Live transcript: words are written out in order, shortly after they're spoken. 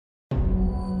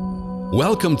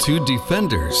Welcome to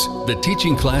Defenders, the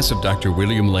teaching class of Dr.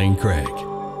 William Lane Craig.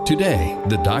 Today,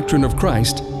 the Doctrine of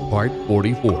Christ, Part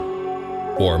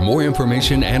 44. For more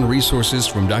information and resources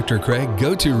from Dr. Craig,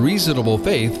 go to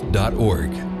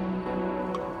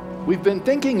reasonablefaith.org. We've been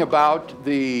thinking about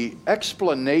the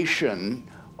explanation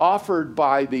offered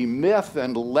by the myth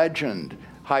and legend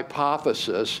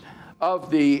hypothesis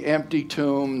of the empty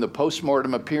tomb, the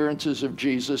postmortem appearances of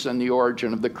Jesus, and the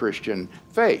origin of the Christian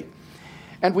faith.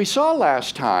 And we saw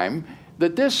last time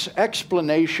that this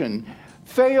explanation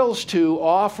fails to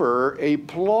offer a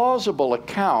plausible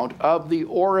account of the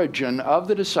origin of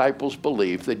the disciples'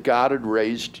 belief that God had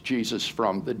raised Jesus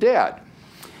from the dead.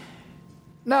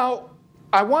 Now,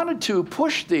 I wanted to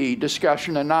push the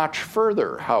discussion a notch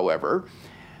further, however.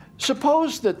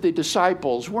 Suppose that the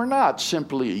disciples were not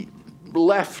simply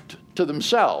left to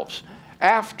themselves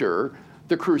after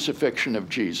the crucifixion of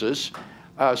Jesus,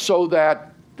 so that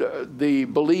the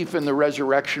belief in the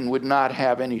resurrection would not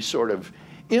have any sort of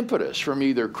impetus from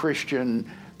either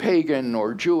Christian, pagan,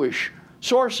 or Jewish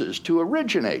sources to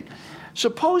originate.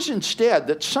 Suppose instead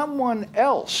that someone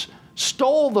else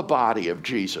stole the body of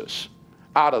Jesus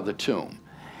out of the tomb,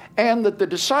 and that the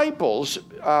disciples,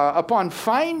 upon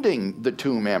finding the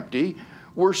tomb empty,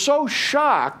 were so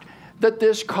shocked that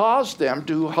this caused them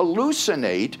to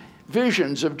hallucinate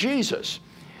visions of Jesus.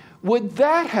 Would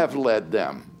that have led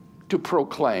them to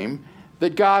proclaim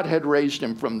that God had raised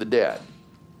him from the dead?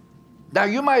 Now,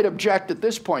 you might object at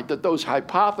this point that those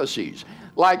hypotheses,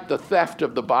 like the theft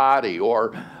of the body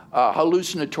or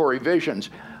hallucinatory visions,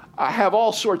 have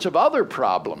all sorts of other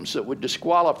problems that would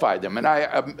disqualify them. And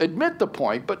I admit the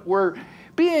point, but we're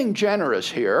being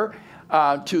generous here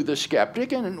to the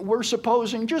skeptic, and we're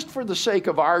supposing, just for the sake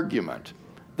of argument,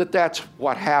 that that's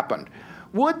what happened.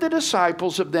 Would the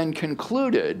disciples have then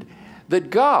concluded that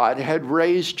God had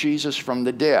raised Jesus from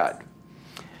the dead?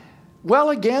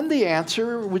 Well, again, the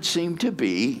answer would seem to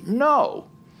be no.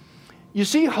 You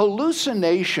see,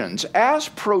 hallucinations, as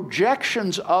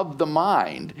projections of the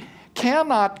mind,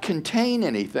 cannot contain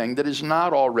anything that is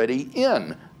not already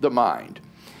in the mind.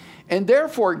 And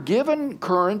therefore, given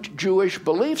current Jewish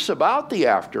beliefs about the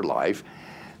afterlife,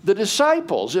 the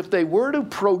disciples, if they were to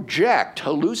project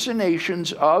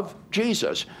hallucinations of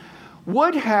Jesus,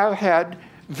 would have had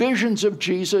visions of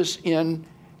Jesus in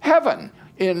heaven,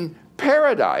 in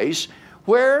paradise,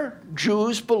 where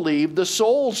Jews believed the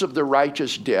souls of the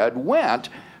righteous dead went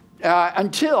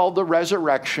until the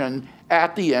resurrection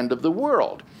at the end of the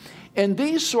world. And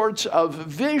these sorts of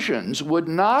visions would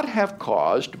not have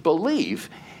caused belief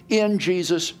in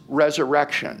Jesus'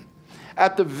 resurrection.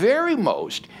 At the very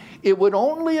most, it would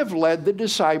only have led the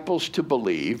disciples to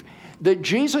believe that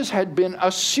Jesus had been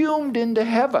assumed into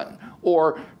heaven,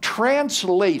 or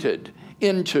translated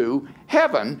into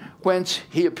heaven, whence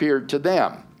he appeared to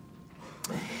them.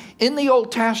 In the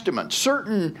Old Testament,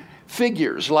 certain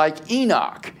figures like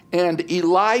Enoch and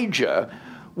Elijah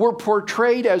were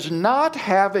portrayed as not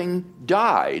having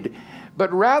died,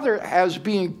 but rather as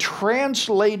being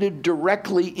translated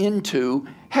directly into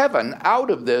heaven out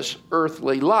of this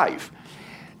earthly life.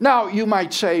 Now, you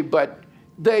might say, but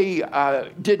they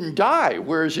didn't die,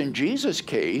 whereas in Jesus'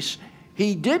 case,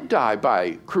 he did die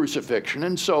by crucifixion,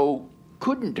 and so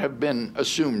couldn't have been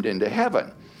assumed into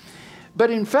heaven. But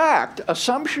in fact,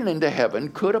 assumption into heaven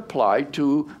could apply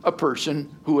to a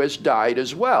person who has died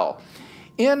as well.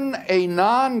 In a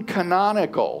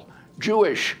non-canonical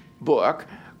Jewish book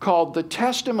called the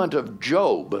Testament of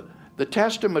Job,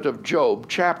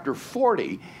 chapter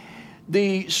 40,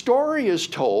 the story is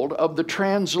told of the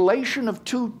translation of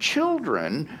two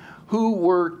children who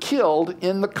were killed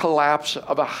in the collapse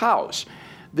of a house.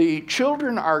 The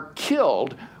children are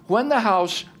killed when the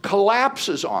house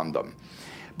collapses on them.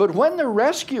 But when the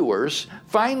rescuers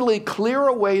finally clear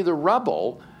away the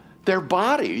rubble, their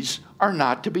bodies are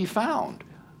not to be found.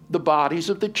 The bodies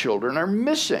of the children are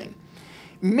missing.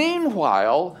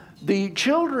 Meanwhile, the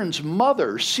children's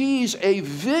mother sees a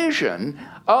vision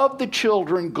of the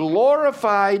children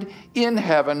glorified in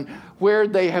heaven, where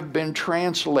they have been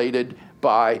translated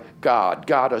by God.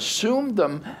 God assumed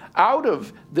them out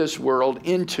of this world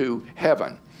into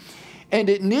heaven. And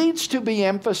it needs to be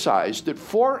emphasized that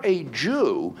for a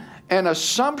Jew, an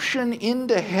assumption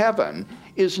into heaven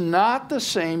is not the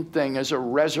same thing as a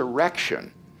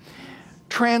resurrection.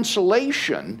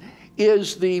 Translation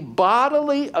is the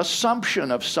bodily assumption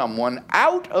of someone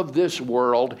out of this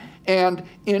world and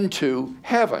into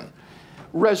heaven.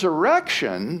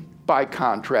 Resurrection, by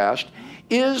contrast,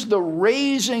 is the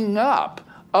raising up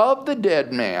of the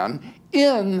dead man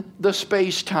in the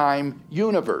space-time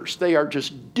universe. They are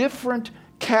just different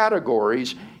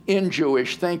categories in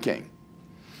Jewish thinking.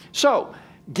 So,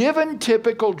 Given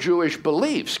typical Jewish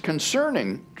beliefs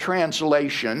concerning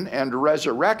translation and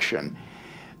resurrection,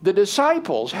 the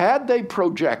disciples, had they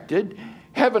projected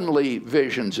heavenly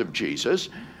visions of Jesus,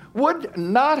 would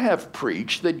not have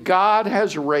preached that God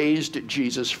has raised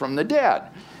Jesus from the dead.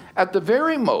 At the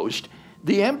very most,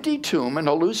 the empty tomb and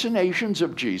hallucinations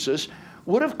of Jesus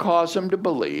would have caused them to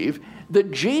believe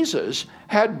that Jesus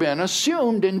had been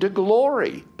assumed into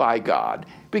glory by God,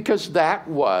 because that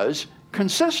was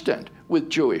consistent with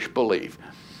Jewish belief.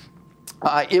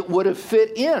 It would have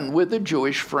fit in with the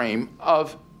Jewish frame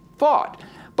of thought.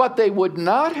 But they would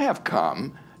not have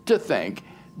come to think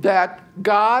that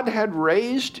God had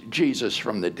raised Jesus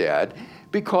from the dead,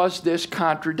 because this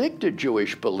contradicted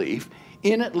Jewish belief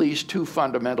in at least two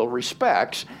fundamental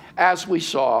respects, as we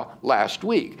saw last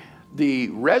week. The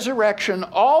resurrection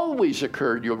always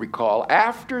occurred, you'll recall,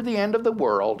 after the end of the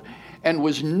world, and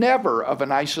was never of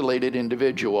an isolated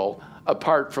individual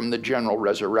apart from the general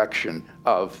resurrection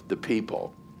of the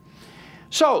people.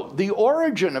 So, the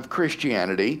origin of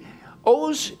Christianity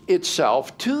owes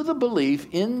itself to the belief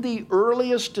in the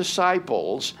earliest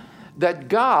disciples that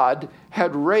God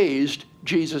had raised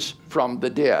Jesus from the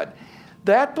dead.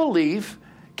 That belief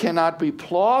cannot be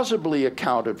plausibly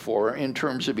accounted for in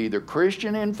terms of either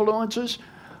Christian influences,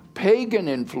 pagan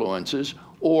influences,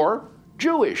 or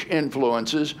Jewish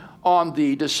influences on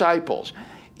the disciples.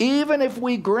 Even if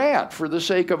we grant, for the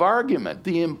sake of argument,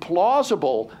 the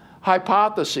implausible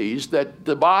hypotheses that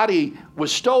the body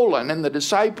was stolen and the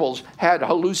disciples had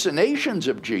hallucinations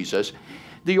of Jesus,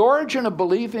 the origin of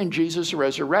belief in Jesus'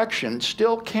 resurrection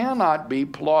still cannot be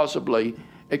plausibly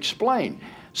explained.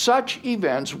 Such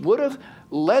events would have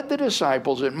led the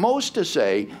disciples at most to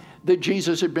say that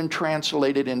Jesus had been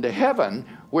translated into heaven,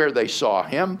 where they saw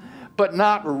him, but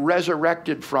not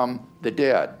resurrected from the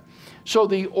dead. So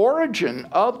the origin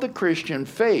of the Christian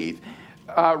faith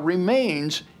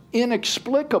remains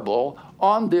inexplicable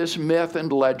on this myth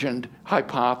and legend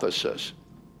hypothesis.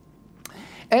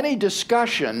 Any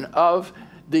discussion of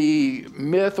the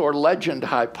myth or legend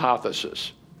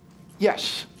hypothesis?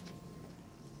 Yes.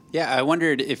 Yeah, I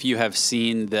wondered if you have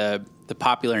seen the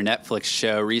popular Netflix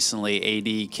show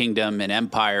recently, AD Kingdom and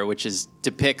Empire, which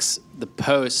depicts the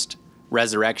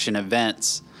post-resurrection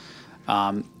events.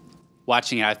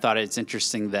 Watching it, I thought it's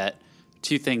interesting that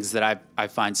two things that I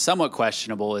find somewhat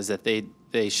questionable is that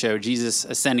they show Jesus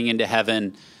ascending into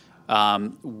heaven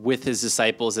with his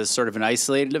disciples as sort of an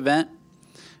isolated event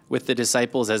with the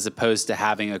disciples, as opposed to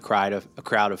having a crowd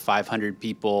of 500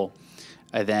 people.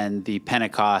 And then the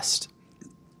Pentecost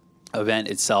event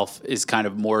itself is kind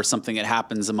of more something that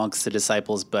happens amongst the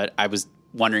disciples. But I was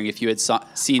wondering if you had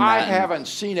seen that. I haven't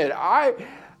seen it.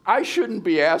 I shouldn't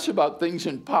be asked about things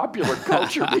in popular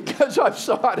culture because I'm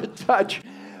so out of touch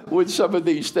with some of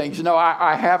these things. No,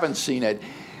 I haven't seen it.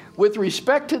 With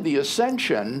respect to the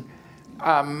ascension,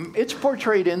 it's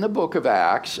portrayed in the book of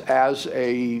Acts as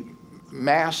a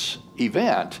mass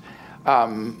event.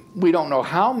 We don't know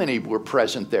how many were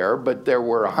present there, but there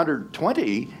were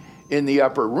 120 in the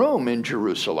upper room in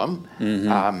Jerusalem.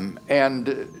 Mm-hmm.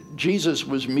 And Jesus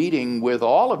was meeting with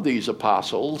all of these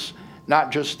apostles,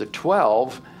 not just the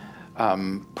 12,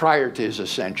 prior to his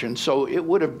ascension. So it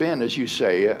would have been, as you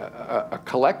say, a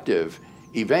collective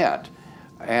event.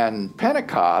 And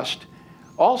Pentecost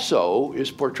also is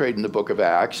portrayed in the book of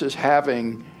Acts as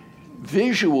having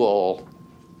visual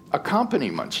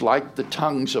accompaniments, like the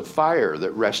tongues of fire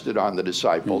that rested on the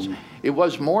disciples. Mm-hmm. It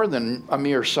was more than a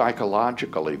mere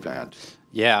psychological event.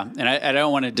 Yeah, and I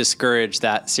don't want to discourage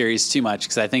that series too much,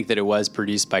 because I think that it was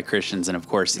produced by Christians, and of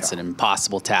course it's an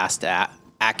impossible task to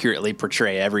accurately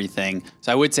portray everything.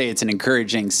 So I would say it's an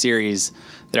encouraging series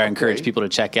that I encourage people to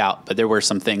check out, but there were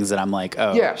some things that I'm like,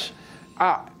 oh. Yes,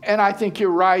 and I think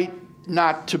you're right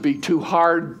not to be too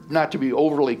hard, not to be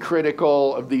overly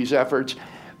critical of these efforts.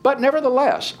 But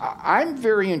nevertheless, I'm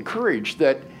very encouraged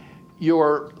that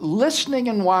you're listening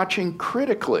and watching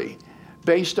critically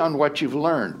based on what you've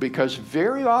learned, because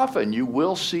very often you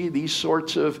will see these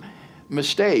sorts of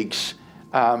mistakes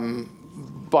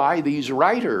by these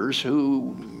writers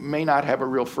who may not have a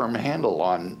real firm handle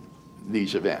on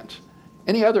these events.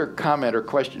 Any other comment or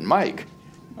question? Mike?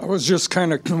 I was just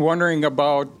kind of wondering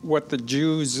about what the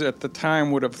Jews at the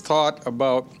time would have thought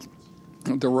about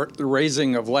the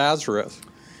raising of Lazarus,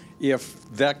 if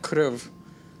that could have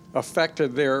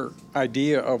affected their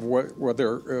idea of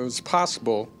whether it was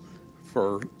possible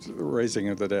for the raising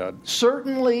of the dead.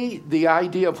 Certainly the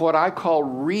idea of what I call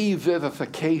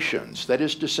revivifications, that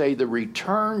is to say the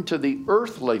return to the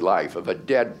earthly life of a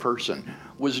dead person,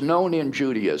 was known in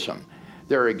Judaism.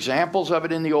 There are examples of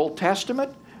it in the Old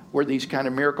Testament where these kind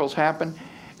of miracles happen,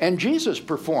 and Jesus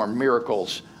performed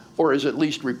miracles or is at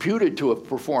least reputed to have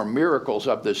performed miracles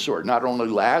of this sort. Not only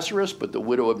Lazarus, but the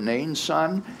widow of Nain's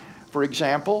son, for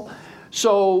example.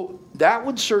 So that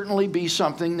would certainly be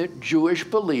something that Jewish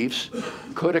beliefs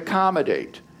could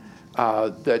accommodate,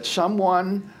 that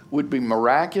someone would be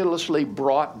miraculously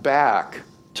brought back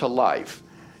to life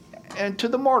and to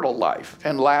the mortal life.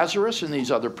 And Lazarus and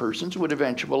these other persons would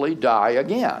eventually die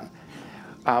again.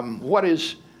 What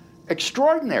is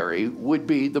extraordinary would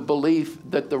be the belief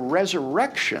that the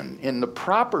resurrection, in the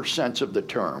proper sense of the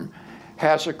term,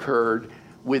 has occurred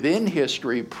within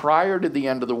history prior to the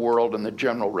end of the world and the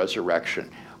general resurrection,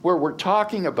 where we're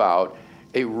talking about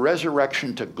a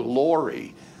resurrection to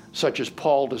glory, such as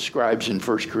Paul describes in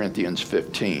 1 Corinthians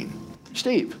 15.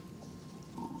 Steve.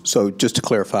 So just to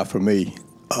clarify for me,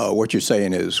 what you're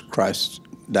saying is Christ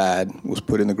died, was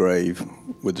put in the grave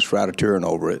with the shroud of Turin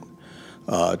over it,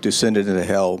 descended into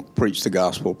hell, preached the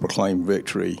gospel, proclaimed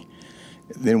victory,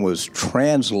 then was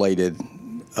translated,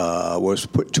 was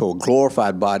put to a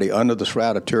glorified body under the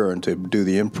shroud of Turin to do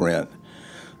the imprint,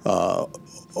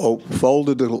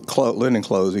 folded the linen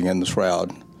clothing in the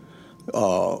shroud,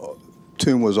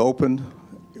 tomb was opened,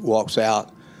 walks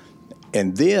out,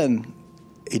 and then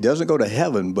he doesn't go to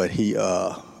heaven, but he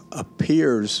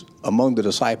appears among the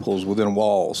disciples within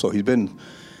walls. So he's been.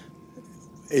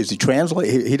 Is he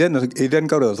translate? He didn't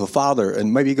go to the Father,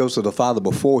 and maybe he goes to the Father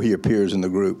before he appears in the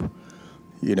group,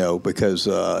 because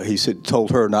he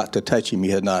told her not to touch him. He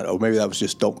had not, or maybe that was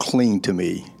just don't cling to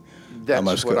me.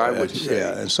 That's what I would say.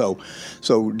 Yeah, and so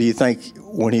do you think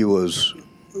when he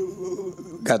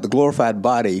got the glorified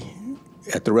body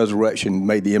at the resurrection,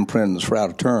 made the imprint in the shroud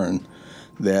of Turin,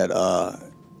 that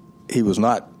he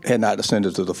had not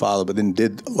descended to the Father, but then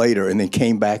did later, and then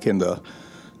came back in the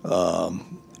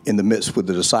midst with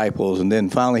the disciples, and then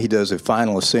finally he does a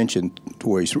final ascension to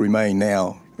where he's remained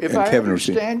now. If I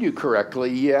understand you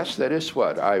correctly, yes, that is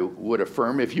what I would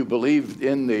affirm. If you believe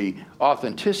in the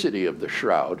authenticity of the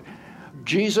shroud,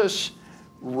 Jesus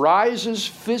rises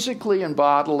physically and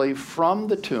bodily from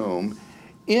the tomb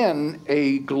in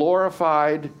a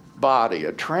glorified body,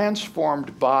 a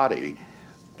transformed body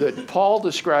that Paul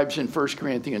describes in 1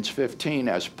 Corinthians 15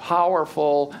 as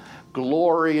powerful,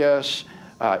 glorious,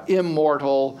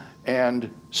 immortal,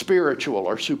 and spiritual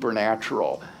or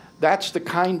supernatural. That's the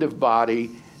kind of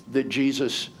body that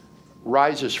Jesus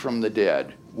rises from the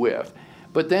dead with.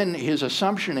 But then his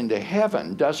assumption into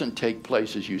heaven doesn't take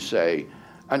place, as you say,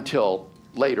 until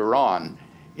later on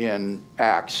in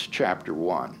Acts chapter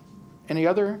 1. Any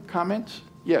other comments?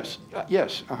 Yes.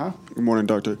 Yes. Good morning,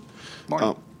 Doctor.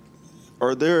 Morning.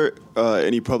 Are there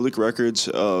any public records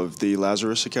of the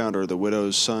Lazarus account or the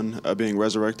widow's son being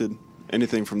resurrected?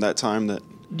 Anything from that time that...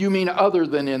 You mean other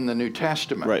than in the New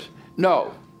Testament? Right.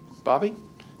 No. Bobby?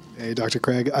 Hey, Dr.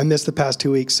 Craig. I missed the past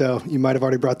 2 weeks, so you might have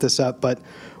already brought this up, but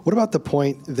what about the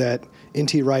point that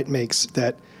N.T. Wright makes,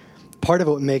 that part of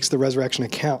what makes the resurrection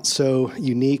account so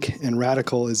unique and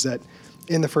radical is that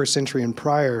in the first century and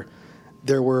prior,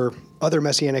 there were other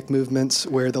messianic movements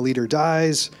where the leader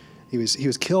dies, he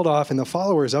was killed off, and the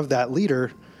followers of that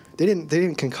leader, they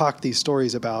didn't concoct these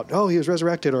stories about, oh, he was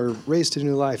resurrected or raised to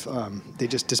new life. They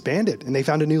just disbanded, and they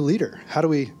found a new leader. How do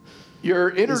we...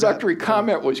 Your introductory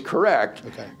comment was correct.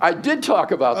 Okay. I did talk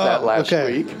about that last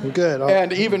week. Good.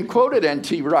 And even quoted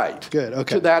N.T. Wright. Good.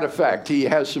 Okay. To that effect. He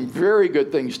has some very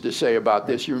good things to say about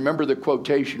this. You remember the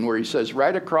quotation where he says,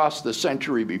 right across the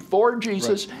century before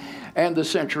Jesus and the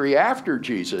century after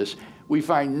Jesus, we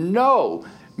find no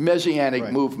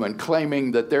Messianic movement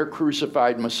claiming that their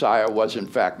crucified Messiah was in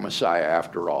fact Messiah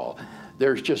after all.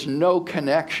 There's just no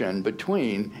connection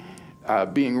between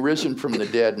being risen from the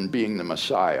dead and being the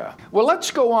Messiah. Well,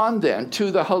 let's go on then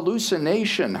to the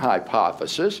hallucination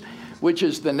hypothesis, which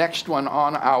is the next one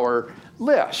on our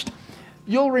list.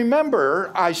 You'll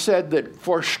remember I said that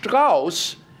for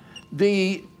Strauss,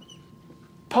 the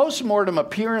post-mortem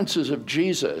appearances of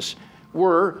Jesus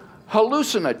were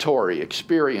hallucinatory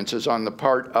experiences on the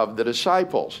part of the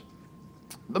disciples.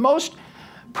 The most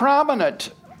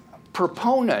prominent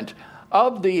proponent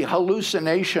of the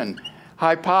hallucination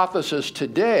hypothesis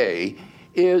today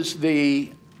is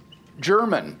the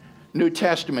German New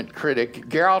Testament critic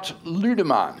Gerhard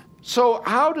Lüdemann. So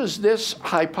how does this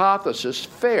hypothesis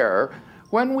fare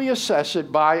when we assess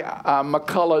it by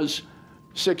McCullough's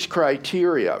 6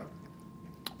 criteria?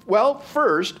 Well,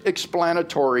 first,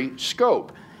 explanatory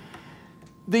scope.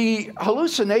 The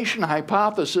hallucination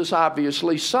hypothesis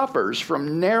obviously suffers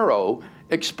from narrow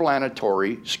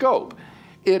explanatory scope.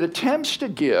 It attempts to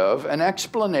give an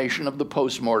explanation of the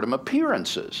postmortem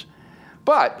appearances,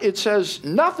 but it says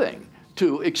nothing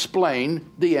to explain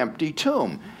the empty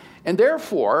tomb. And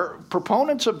therefore,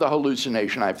 proponents of the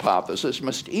hallucination hypothesis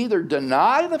must either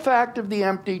deny the fact of the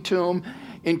empty tomb,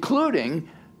 including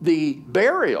the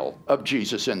burial of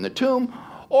Jesus in the tomb,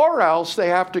 or else they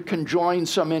have to conjoin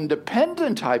some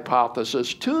independent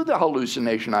hypothesis to the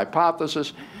hallucination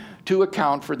hypothesis to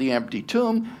account for the empty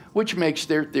tomb, which makes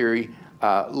their theory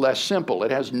less simple.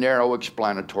 It has narrow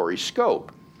explanatory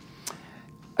scope.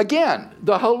 Again,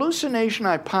 the hallucination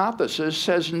hypothesis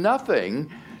says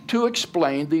nothing to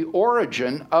explain the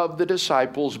origin of the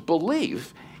disciples'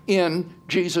 belief in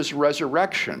Jesus'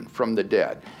 resurrection from the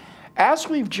dead. As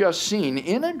we've just seen,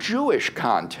 in a Jewish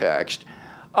context,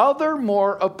 other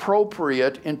more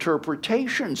appropriate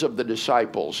interpretations of the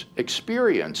disciples'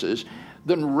 experiences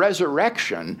than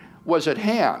resurrection was at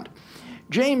hand.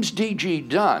 James D.G.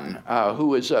 Dunn,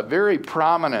 who is a very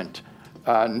prominent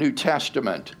New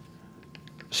Testament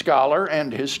scholar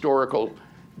and historical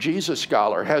Jesus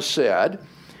scholar, has said,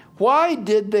 why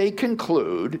did they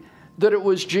conclude that it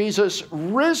was Jesus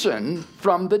risen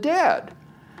from the dead?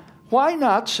 Why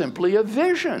not simply a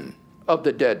vision of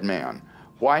the dead man?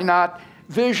 Why not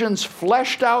visions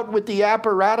fleshed out with the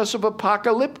apparatus of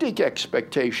apocalyptic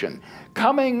expectation,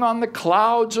 coming on the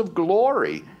clouds of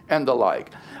glory and the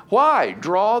like? Why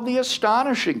draw the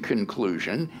astonishing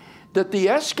conclusion that the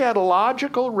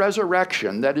eschatological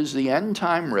resurrection, that is the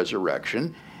end-time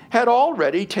resurrection, had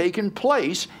already taken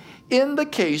place in the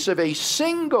case of a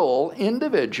single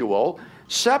individual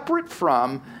separate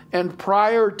from and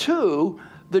prior to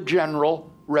the general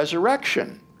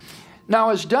resurrection? Now,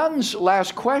 as Dunn's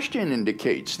last question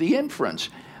indicates, the inference,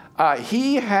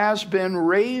 he has been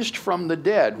raised from the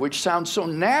dead, which sounds so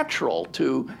natural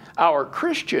to our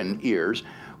Christian ears,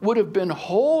 would have been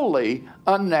wholly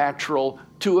unnatural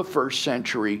to a first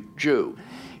century Jew.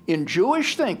 In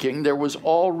Jewish thinking, there was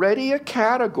already a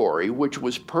category which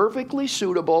was perfectly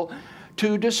suitable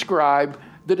to describe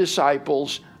the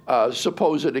disciples'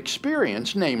 supposed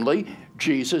experience, namely,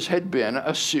 Jesus had been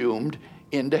assumed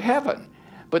into heaven.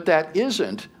 But that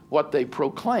isn't what they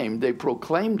proclaimed. They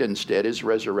proclaimed instead his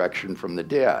resurrection from the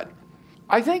dead.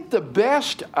 I think the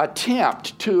best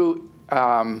attempt to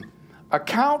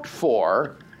account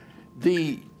for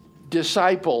the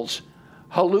disciples'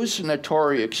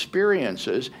 hallucinatory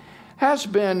experiences has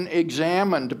been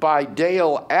examined by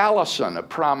Dale Allison, a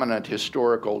prominent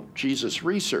historical Jesus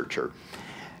researcher.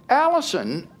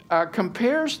 Allison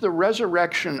compares the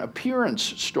resurrection appearance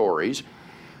stories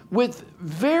with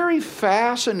very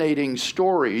fascinating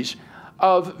stories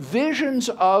of visions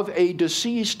of a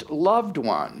deceased loved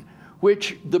one,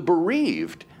 which the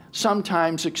bereaved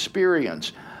sometimes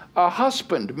experience. A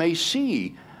husband may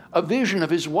see a vision of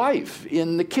his wife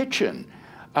in the kitchen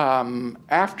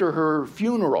after her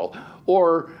funeral,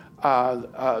 or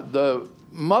the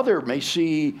mother may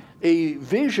see a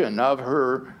vision of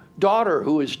her daughter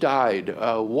who has died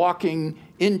walking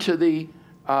into the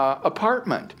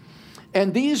apartment.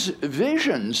 And these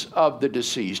visions of the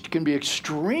deceased can be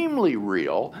extremely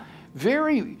real,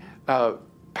 very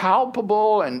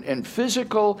palpable and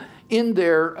physical in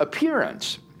their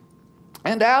appearance.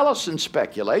 And Allison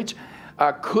speculates,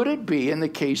 could it be in the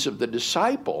case of the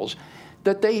disciples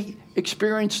that they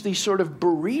experienced these sort of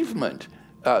bereavement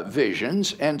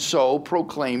visions and so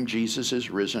proclaim Jesus is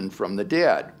risen from the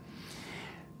dead?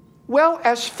 Well,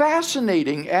 as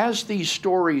fascinating as these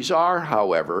stories are,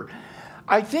 however,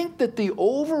 I think that the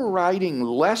overriding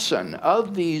lesson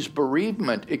of these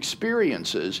bereavement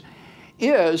experiences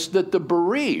is that the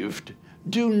bereaved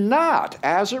do not,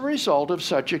 as a result of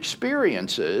such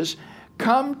experiences,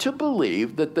 come to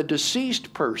believe that the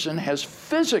deceased person has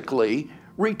physically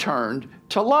returned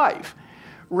to life.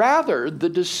 Rather, the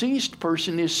deceased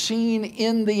person is seen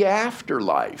in the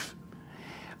afterlife.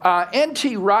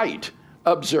 N.T. Wright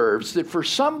observes that for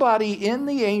somebody in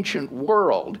the ancient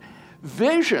world,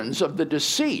 visions of the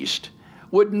deceased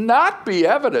would not be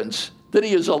evidence that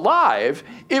he is alive,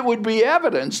 it would be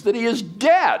evidence that he is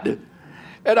dead.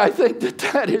 And I think that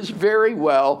that is very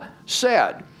well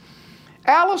said.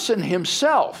 Allison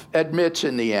himself admits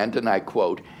in the end, and I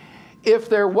quote, "If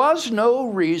there was no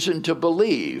reason to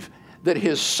believe that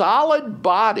his solid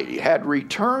body had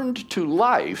returned to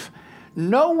life,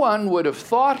 no one would have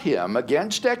thought him,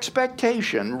 against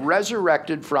expectation,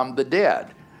 resurrected from the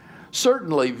dead.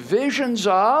 Certainly visions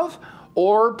of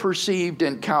or perceived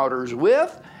encounters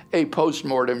with a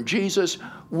postmortem Jesus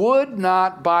would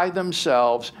not by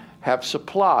themselves have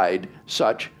supplied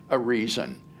such a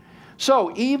reason."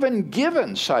 So even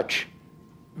given such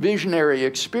visionary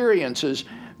experiences,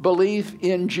 belief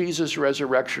in Jesus'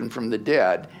 resurrection from the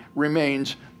dead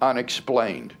remains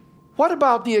unexplained. What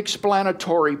about the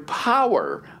explanatory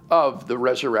power of the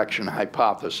resurrection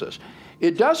hypothesis?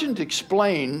 It doesn't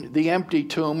explain the empty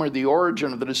tomb or the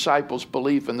origin of the disciples'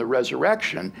 belief in the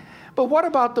resurrection, but what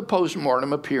about the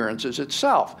post-mortem appearances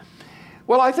itself?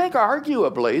 Well, I think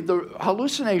arguably the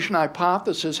hallucination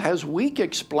hypothesis has weak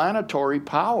explanatory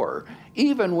power,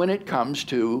 even when it comes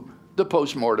to the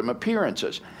post-mortem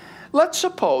appearances. Let's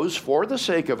suppose, for the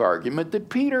sake of argument, that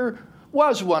Peter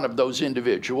was one of those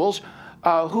individuals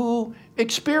who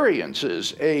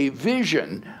experiences a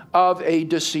vision of a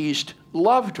deceased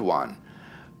loved one.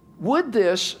 Would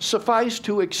this suffice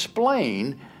to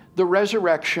explain the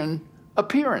resurrection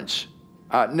appearance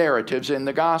narratives in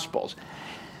the Gospels?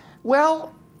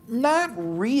 Well, not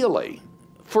really,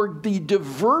 for the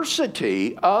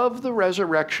diversity of the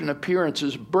resurrection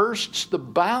appearances bursts the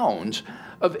bounds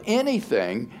of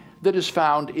anything that is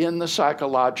found in the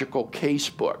psychological case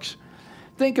books.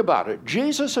 Think about it.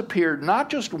 Jesus appeared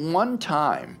not just one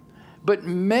time, but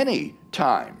many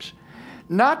times.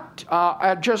 Not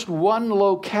at just one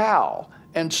locale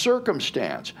and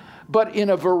circumstance, but in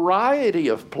a variety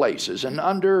of places and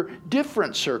under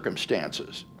different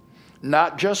circumstances.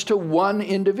 Not just to one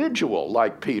individual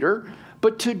like Peter,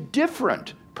 but to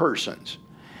different persons.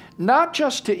 Not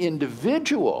just to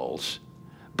individuals,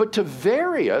 but to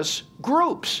various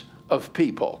groups of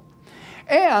people.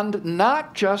 And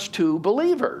not just to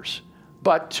believers,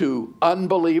 but to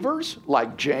unbelievers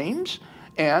like James,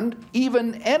 and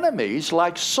even enemies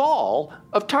like Saul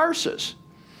of Tarsus.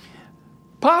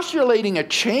 Postulating a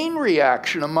chain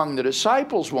reaction among the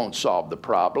disciples won't solve the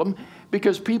problem,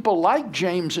 because people like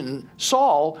James and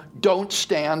Saul don't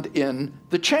stand in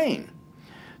the chain.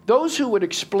 Those who would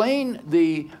explain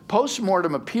the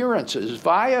post-mortem appearances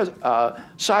via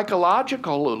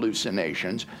psychological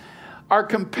hallucinations are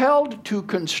compelled to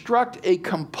construct a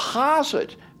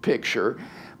composite picture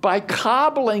by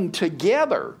cobbling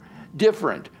together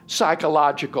different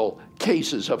psychological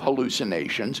cases of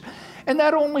hallucinations, and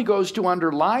that only goes to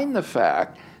underline the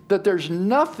fact that there's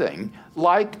nothing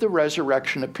like the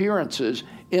resurrection appearances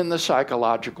in the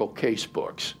psychological case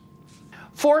books.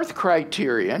 Fourth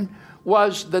criterion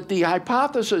was that the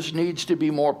hypothesis needs to be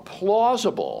more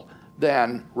plausible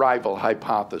than rival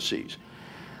hypotheses.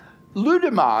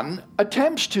 Ludemann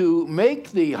attempts to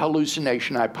make the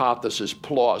hallucination hypothesis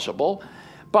plausible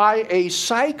by a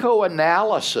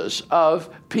psychoanalysis of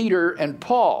Peter and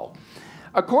Paul.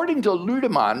 According to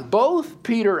Ludemann, both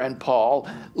Peter and Paul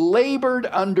labored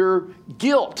under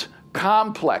guilt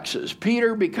complexes.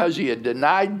 Peter because he had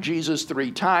denied Jesus 3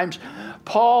 times,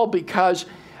 Paul because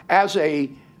as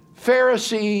a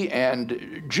Pharisee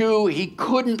and Jew, he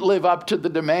couldn't live up to the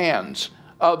demands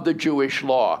of the Jewish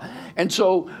law. And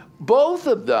so both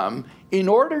of them, in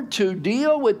order to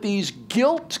deal with these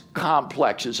guilt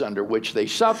complexes under which they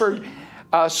suffered,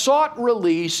 sought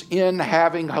release in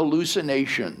having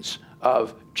hallucinations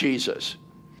of Jesus.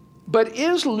 But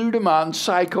is Ludemann's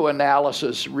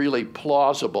psychoanalysis really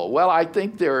plausible? Well, I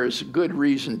think there is good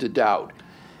reason to doubt.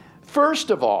 First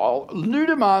of all,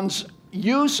 Ludemann's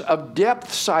use of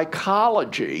depth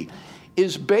psychology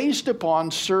is based upon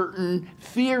certain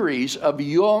theories of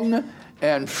Jung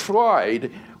and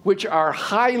Freud, which are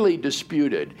highly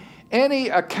disputed. Any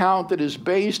account that is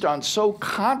based on so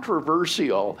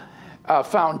controversial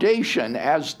foundation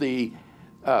as the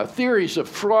theories of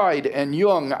Freud and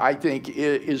Jung, I think,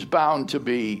 is bound to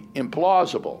be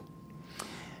implausible.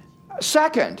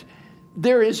 Second,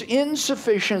 there is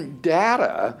insufficient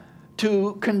data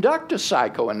to conduct a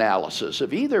psychoanalysis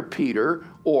of either Peter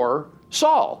or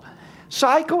Saul.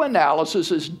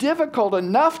 Psychoanalysis is difficult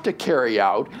enough to carry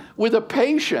out with a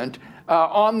patient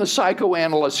on the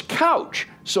psychoanalyst's couch,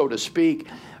 so to speak,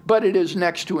 but it is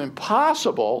next to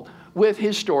impossible with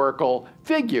historical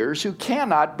figures who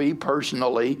cannot be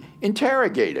personally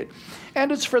interrogated.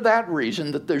 And it's for that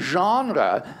reason that the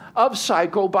genre of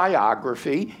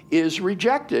psychobiography is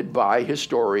rejected by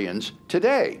historians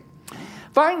today.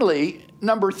 Finally,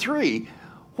 number 3,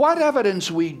 what evidence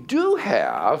we do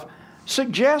have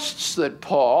suggests that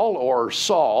Paul or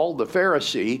Saul, the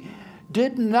Pharisee,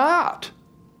 did not,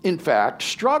 in fact,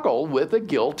 struggle with a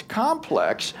guilt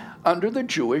complex under the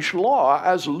Jewish law,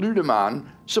 as Ludemann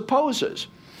supposes.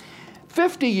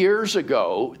 50 years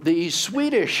ago, the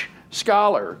Swedish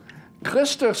scholar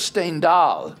Christer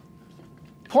Stendahl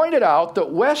pointed out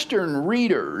that Western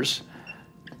readers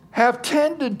have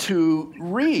tended to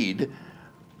read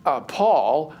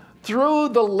Paul through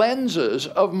the lenses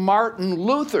of Martin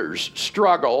Luther's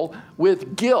struggle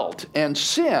with guilt and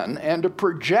sin, and to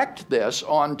project this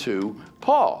onto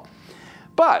Paul.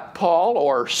 But Paul,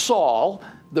 or Saul,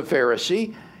 the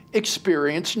Pharisee,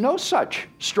 experienced no such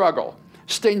struggle.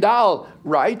 Stendahl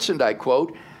writes, and I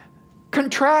quote,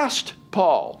 "Contrast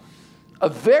Paul, a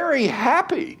very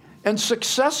happy and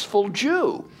successful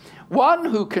Jew, one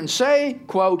who can say,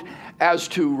 quote, "As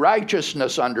to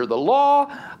righteousness under the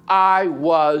law, I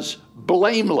was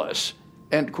blameless,"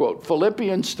 end quote.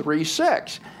 Philippians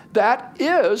 3:6. That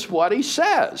is what he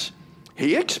says.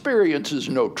 He experiences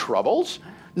no troubles,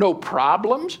 no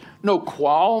problems, no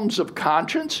qualms of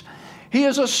conscience. He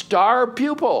is a star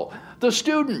pupil, the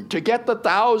student to get the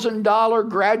 $1,000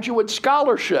 graduate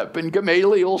scholarship in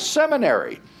Gamaliel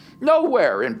Seminary.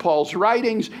 Nowhere in Paul's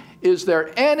writings is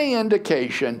there any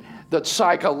indication that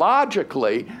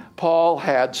psychologically Paul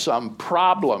had some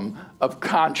problem of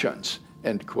conscience,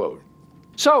 end quote.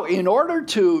 So in order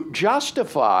to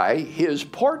justify his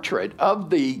portrait of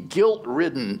the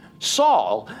guilt-ridden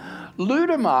Saul,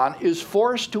 Ludemann is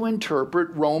forced to interpret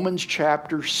Romans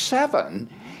chapter 7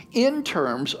 in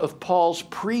terms of Paul's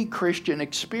pre-Christian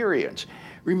experience.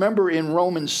 Remember in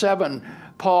Romans 7,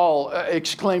 Paul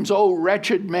exclaims, "Oh,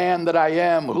 wretched man that I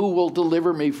am, who will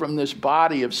deliver me from this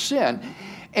body of sin?"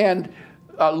 And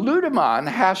Ludemann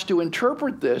has to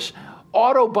interpret this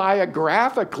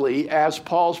autobiographically as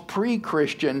Paul's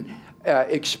pre-Christian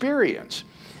experience.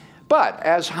 But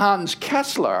as Hans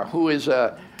Kessler, who is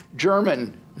a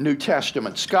German New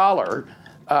Testament scholar,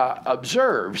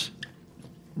 observes,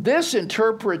 this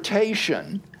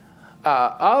interpretation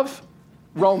of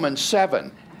Romans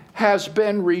 7 has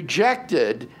been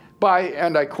rejected by,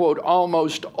 and I quote,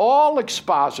 "almost all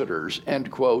expositors,"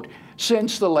 end quote,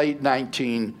 since the late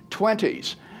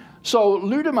 1920s. So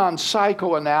Ludemann's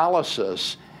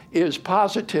psychoanalysis is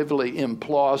positively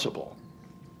implausible.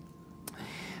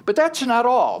 But that's not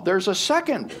all. There's a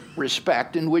second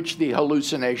respect in which the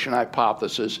hallucination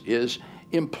hypothesis is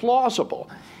implausible,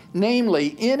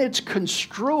 namely in its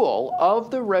construal of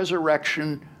the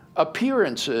resurrection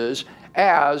appearances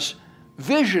as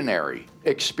visionary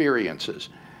experiences.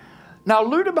 Now,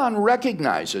 Ludemann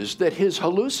recognizes that his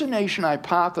hallucination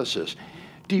hypothesis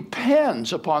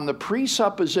depends upon the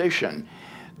presupposition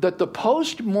that the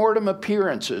post-mortem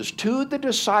appearances to the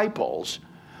disciples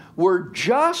were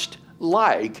just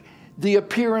like the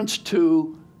appearance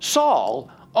to Saul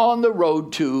on the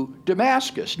road to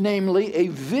Damascus, namely a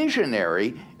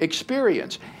visionary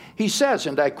experience. He says,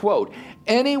 and I quote,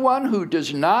 "Anyone who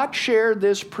does not share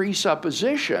this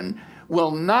presupposition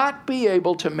will not be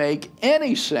able to make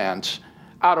any sense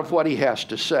out of what he has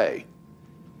to say."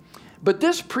 But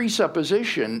this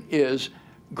presupposition is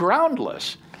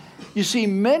groundless. You see,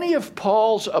 many of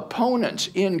Paul's opponents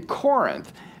in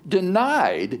Corinth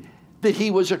denied that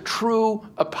he was a true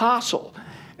apostle.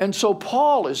 And so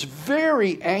Paul is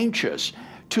very anxious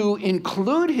to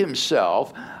include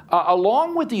himself,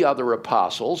 along with the other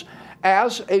apostles,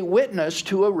 as a witness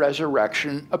to a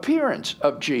resurrection appearance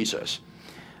of Jesus.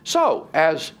 So,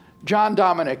 as John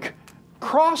Dominic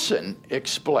Crossan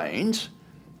explains,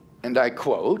 and I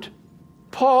quote,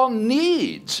 Paul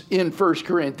needs in 1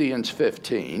 Corinthians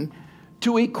 15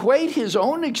 to equate his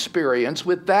own experience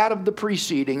with that of the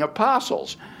preceding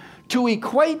apostles. To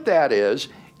equate, that is,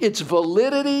 its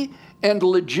validity and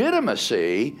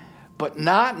legitimacy, but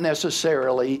not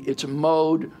necessarily its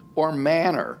mode or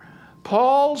manner.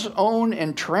 Paul's own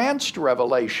entranced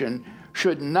revelation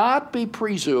should not be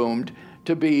presumed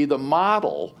to be the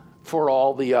model for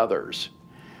all the others.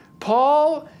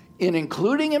 Paul, in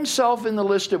including himself in the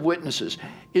list of witnesses,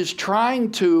 is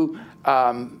trying to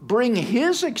bring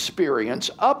his experience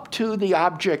up to the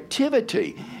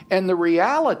objectivity and the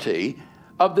reality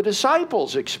of the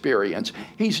disciples' experience.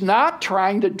 He's not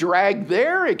trying to drag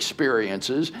their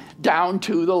experiences down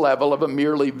to the level of a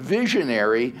merely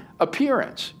visionary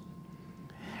appearance.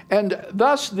 And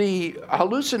thus the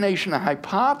hallucination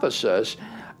hypothesis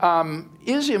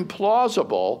is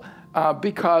implausible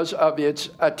because of its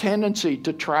tendency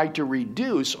to try to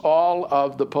reduce all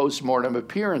of the postmortem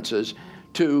appearances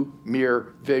to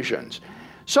mere visions.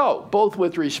 So, both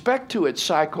with respect to its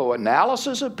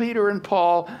psychoanalysis of Peter and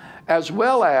Paul, as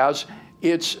well as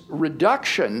its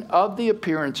reduction of the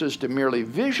appearances to merely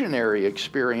visionary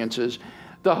experiences,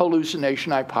 the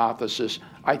hallucination hypothesis,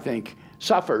 I think,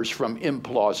 suffers from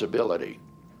implausibility.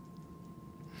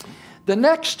 The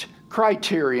next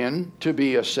criterion to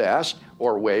be assessed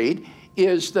or weighed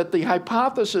is that the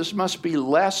hypothesis must be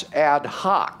less ad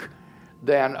hoc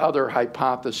than other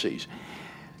hypotheses.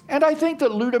 And I think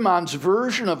that Ludemann's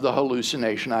version of the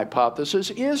hallucination hypothesis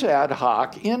is ad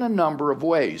hoc in a number of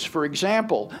ways. For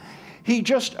example, he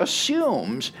just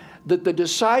assumes that the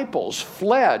disciples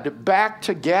fled back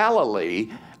to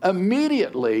Galilee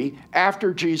immediately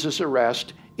after Jesus'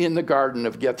 arrest in the Garden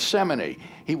of Gethsemane.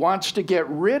 He wants to get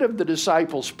rid of the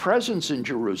disciples' presence in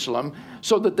Jerusalem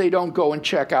so that they don't go and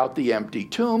check out the empty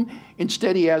tomb.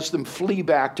 Instead, he has them flee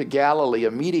back to Galilee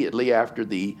immediately after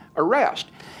the arrest.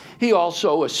 He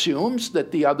also assumes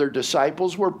that the other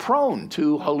disciples were prone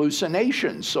to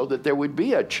hallucinations so that there would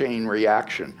be a chain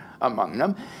reaction among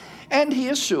them. And he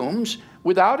assumes,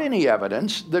 without any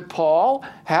evidence, that Paul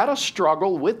had a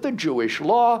struggle with the Jewish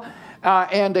law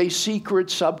and a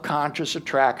secret subconscious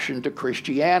attraction to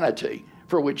Christianity,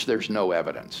 for which there's no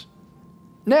evidence.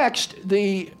 Next,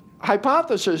 the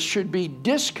hypothesis should be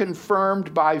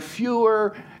disconfirmed by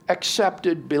fewer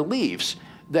accepted beliefs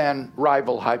than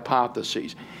rival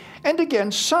hypotheses. And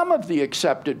again, some of the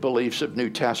accepted beliefs of New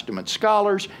Testament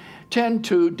scholars tend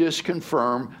to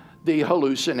disconfirm the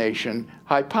hallucination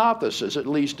hypothesis, at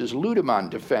least as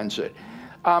Ludemann defends it.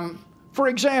 For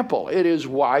example, it is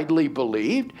widely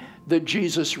believed that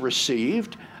Jesus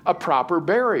received a proper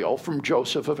burial from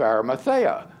Joseph of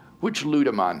Arimathea, which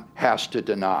Ludemann has to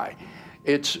deny.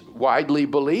 It's widely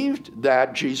believed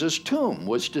that Jesus' tomb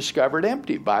was discovered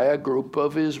empty by a group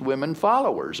of his women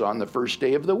followers on the first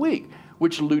day of the week,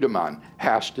 which Ludemann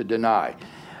has to deny.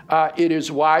 It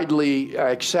is widely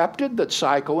accepted that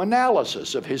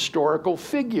psychoanalysis of historical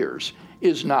figures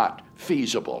is not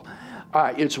feasible.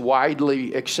 It's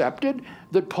widely accepted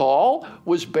that Paul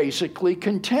was basically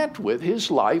content with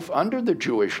his life under the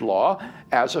Jewish law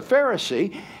as a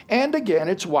Pharisee. And again,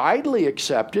 it's widely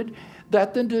accepted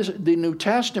that the New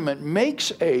Testament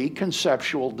makes a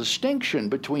conceptual distinction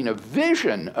between a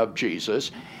vision of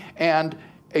Jesus and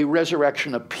a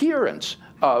resurrection appearance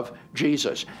of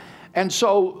Jesus. And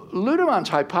so Ludemann's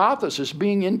hypothesis,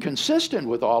 being inconsistent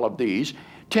with all of these,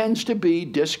 tends to be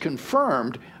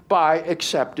disconfirmed by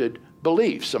accepted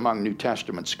beliefs among New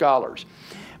Testament scholars.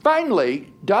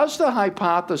 Finally, does the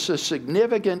hypothesis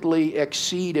significantly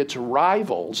exceed its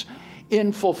rivals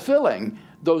in fulfilling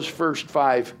those first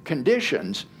 5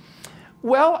 conditions?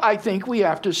 Well, I think we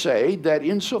have to say that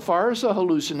insofar as the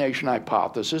hallucination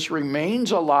hypothesis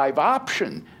remains a live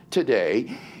option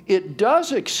today, it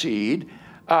does exceed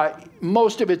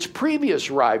most of its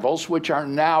previous rivals, which are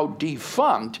now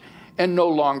defunct and no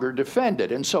longer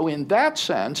defended. And so in that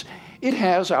sense, it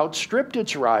has outstripped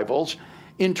its rivals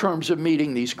in terms of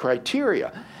meeting these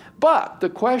criteria. But the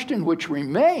question which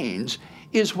remains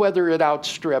is whether it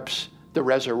outstrips the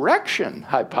resurrection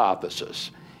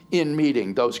hypothesis in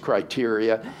meeting those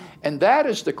criteria. And that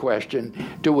is the question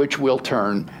to which we'll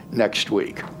turn next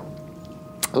week.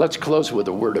 Let's close with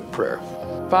a word of prayer.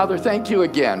 Father, thank you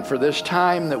again for this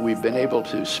time that we've been able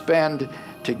to spend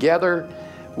together.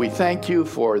 We thank you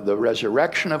for the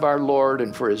resurrection of our Lord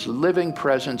and for his living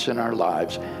presence in our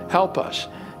lives. Help us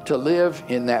to live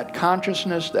in that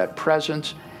consciousness, that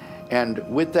presence, and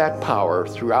with that power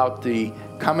throughout the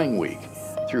coming week.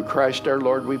 Through Christ our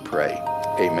Lord we pray.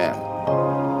 Amen.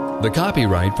 The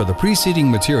copyright for the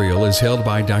preceding material is held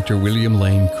by Dr. William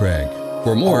Lane Craig.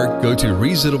 For more, go to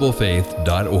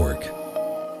reasonablefaith.org.